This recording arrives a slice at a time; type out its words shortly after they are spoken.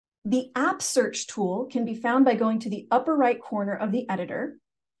The app search tool can be found by going to the upper right corner of the editor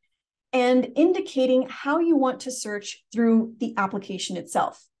and indicating how you want to search through the application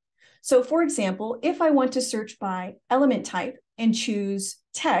itself. So for example, if I want to search by element type and choose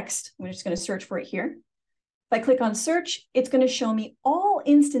text, I'm just going to search for it here. If I click on search, it's going to show me all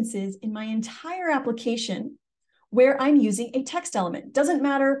instances in my entire application where I'm using a text element. Doesn't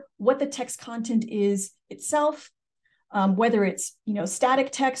matter what the text content is itself, whether it's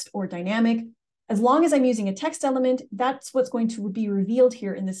static text or dynamic. As long as I'm using a text element, that's what's going to be revealed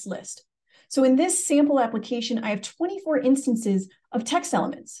here in this list. So in this sample application, I have 24 instances of text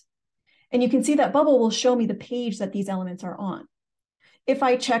elements. And you can see that bubble will show me the page that these elements are on. If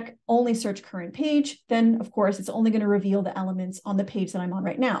I check only search current page, then of course it's only going to reveal the elements on the page that I'm on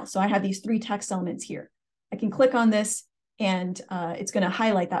right now. So I have these 3 text elements here. I can click on this and it's going to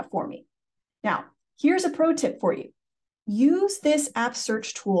highlight that for me. Now, here's a pro tip for you. Use this app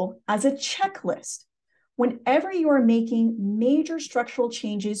search tool as a checklist. Whenever you are making major structural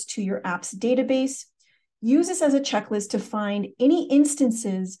changes to your app's database, use this as a checklist to find any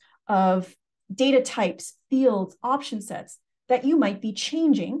instances of data types, fields, option sets that you might be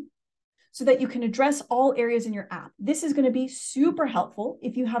changing so that you can address all areas in your app. This is going to be super helpful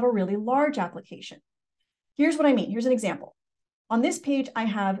if you have a really large application. Here's what I mean. Here's an example. On this page, I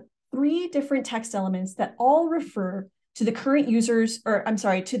have 3 different text elements that all refer to the current user's,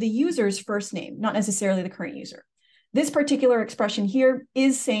 to the user's first name, not necessarily the current user. This particular expression here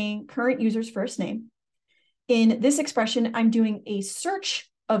is saying current user's first name. In this expression, I'm doing a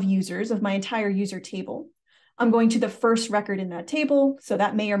search of users of my entire user table. I'm going to the first record in that table, so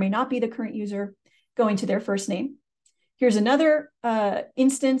that may or may not be the current user, going to their first name. Here's another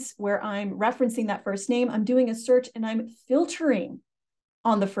instance where I'm referencing that first name. I'm doing a search and I'm filtering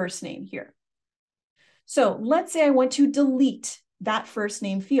on the first name here. So let's say I want to delete that first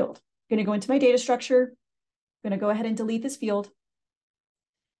name field. I'm going to go into my data structure. I'm going to go ahead and delete this field.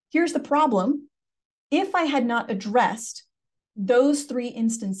 Here's the problem. If I had not addressed those 3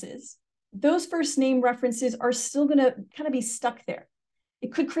 instances, those first name references are still going to kind of be stuck there.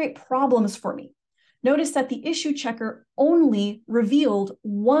 It could create problems for me. Notice that the issue checker only revealed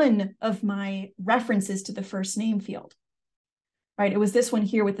one of my references to the first name field. Right? It was this one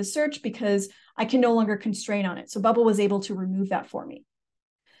here with the search because I can no longer constrain on it. So Bubble was able to remove that for me.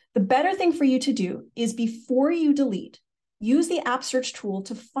 The better thing for you to do is before you delete, use the app search tool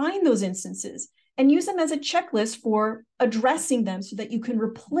to find those instances and use them as a checklist for addressing them so that you can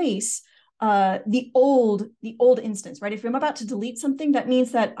replace the old instance, right? If I'm about to delete something, that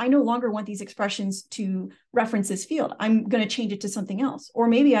means that I no longer want these expressions to reference this field. I'm going to change it to something else, or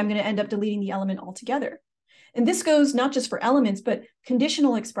maybe I'm going to end up deleting the element altogether. And this goes not just for elements, but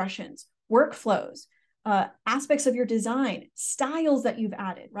conditional expressions, workflows, aspects of your design, styles that you've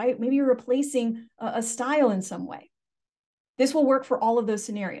added, right? Maybe you're replacing a style in some way. This will work for all of those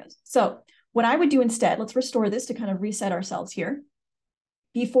scenarios. So what I would do instead, let's restore this to kind of reset ourselves here.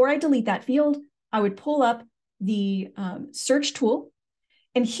 Before I delete that field, I would pull up the search tool.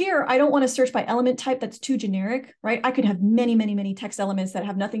 And here, I don't want to search by element type. That's too generic, right? I could have many, many, many text elements that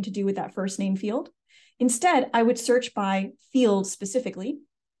have nothing to do with that first name field. Instead, I would search by field specifically,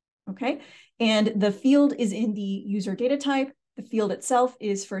 okay? And the field is in the user data type. The field itself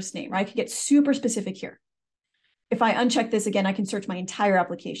is first name, right? I could get super specific here. If I uncheck this again, I can search my entire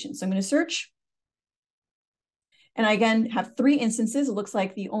application. So I'm going to search. And I again have 3 instances. It looks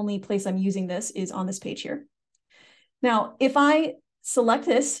like the only place I'm using this is on this page here. Now, if I select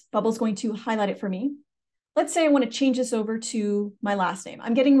this, Bubble's going to highlight it for me. Let's say I want to change this over to my last name.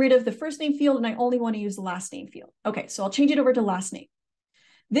 I'm getting rid of the first name field and I only want to use the last name field. Okay, so I'll change it over to last name.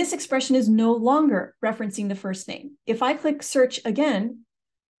 This expression is no longer referencing the first name. If I click search again,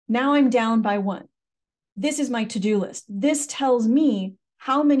 now I'm down by 1. This is my to-do list. This tells me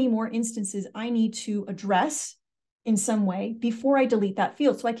how many more instances I need to address in some way before I delete that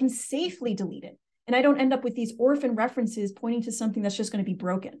field so I can safely delete it. And I don't end up with these orphan references pointing to something that's just going to be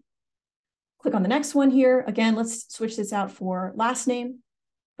broken. Click on the next one here. Again, let's switch this out for last name.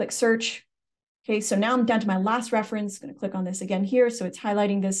 Click search. Okay, so now I'm down to my last reference. I'm going to click on this again here. So it's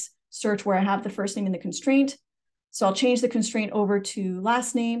highlighting this search where I have the first name in the constraint. So I'll change the constraint over to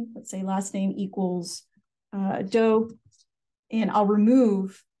last name. Let's say last name equals Doe. And I'll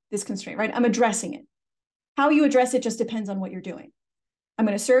remove this constraint, right? I'm addressing it. How you address it just depends on what you're doing. I'm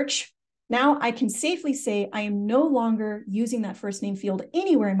going to search. Now I can safely say I am no longer using that first name field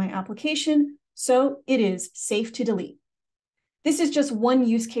anywhere in my application, so it is safe to delete. This is just one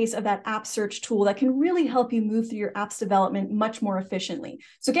use case of that app search tool that can really help you move through your app's development much more efficiently.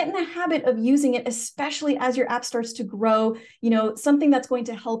 So get in the habit of using it, especially as your app starts to grow. Something that's going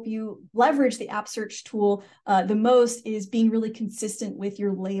to help you leverage the app search tool the most is being really consistent with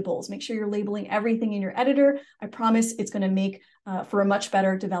your labels. Make sure you're labeling everything in your editor. I promise it's going to make for a much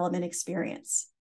better development experience.